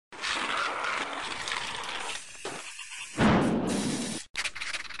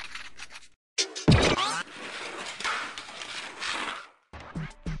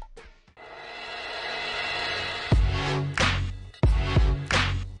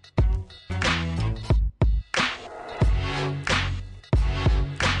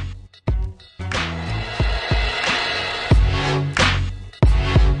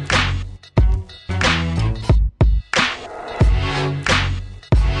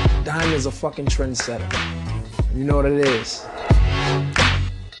Diamond is a fucking trendsetter. You know what it is.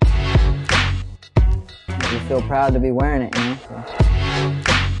 You feel proud to be wearing it, you know? So.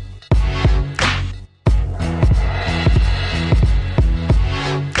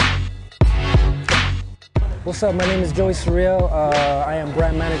 What's up? My name is Suriel. I am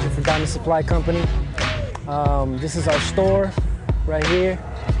brand manager for Diamond Supply Company. This is our store right here,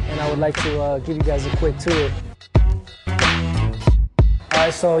 and I would like to give you guys a quick tour. All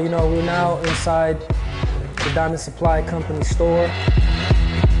right, so we're now inside the Diamond Supply Company store.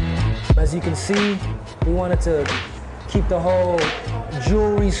 As you can see, we wanted to keep the whole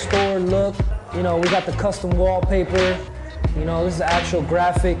jewelry store look. We got the custom wallpaper. This is the actual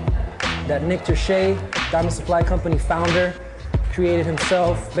graphic that Nick Tershey, Diamond Supply Company founder, created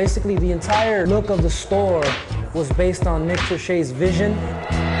himself. Basically, the entire look of the store was based on Nick Tershey's vision.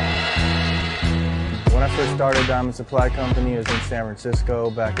 When I first started Diamond Supply Company, it was in San Francisco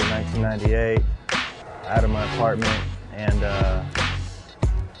back in 1998, out of my apartment, and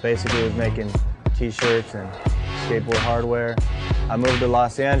basically was making t-shirts and skateboard hardware. I moved to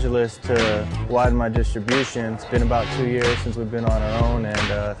Los Angeles to widen my distribution. It's been about 2 years since we've been on our own,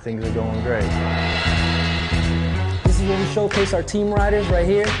 and things are going great. This is where we showcase our team riders right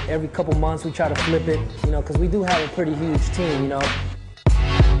here. Every couple months we try to flip it, because we do have a pretty huge team,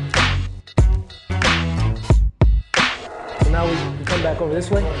 So now we come back over this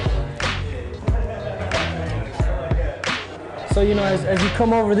way. So, as you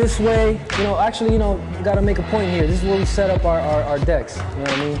come over this way, actually, you gotta make a point here. This is where we set up our decks, you know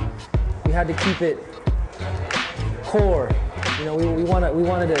what I mean? We had to keep it core. We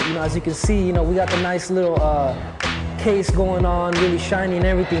wanted to, as you can see, we got the nice little case going on, really shiny and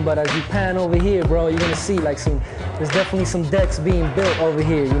everything, but as you pan over here, bro, you're gonna see like there's definitely some decks being built over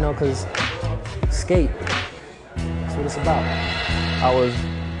here, because skate, that's what it's about. I was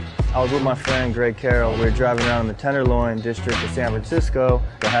with my friend Greg Carroll. We were driving around in the Tenderloin district of San Francisco.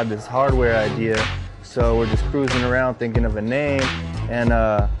 I had this hardware idea, so we're just cruising around thinking of a name, and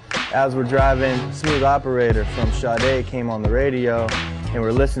as we're driving, Smooth Operator from Sade came on the radio, and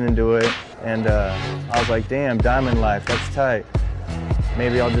we're listening to it, and I was like, damn, Diamond Life, that's tight.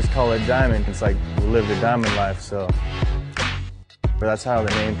 Maybe I'll just call it Diamond. It's like we live the Diamond Life, so that's how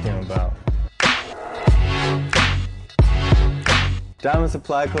the name came about. Diamond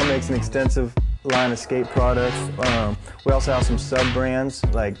Supply Co. makes an extensive line of skate products. We also have some sub-brands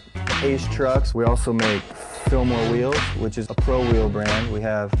like Ace Trucks. We also make Fillmore Wheels, which is a pro wheel brand. We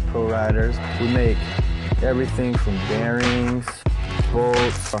have Pro Riders. We make everything from bearings,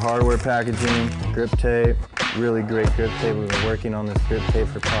 bolts, hardware packaging, grip tape. Really great grip tape. We've been working on this grip tape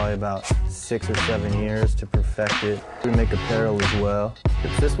for probably about 6 or 7 years to perfect it. We make apparel as well.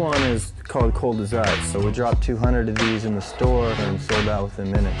 This one is called Cold as Ice. So we dropped 200 of these in the store and sold out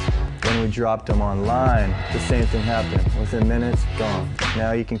within minutes. When we dropped them online, the same thing happened. Within minutes, gone.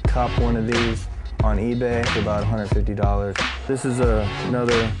 Now you can cop one of these on eBay for about $150. This is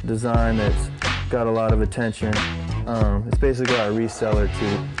another design that's got a lot of attention. It's basically our reseller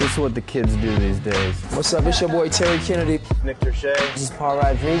too. This is what the kids do these days. What's up? It's your boy Terry Kennedy. Nick Tershey. This is Paul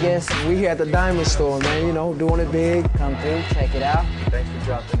Rodriguez. We here at the Diamond store, man, doing it big. Come through, check it out. Thanks for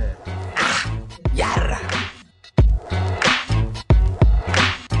dropping in.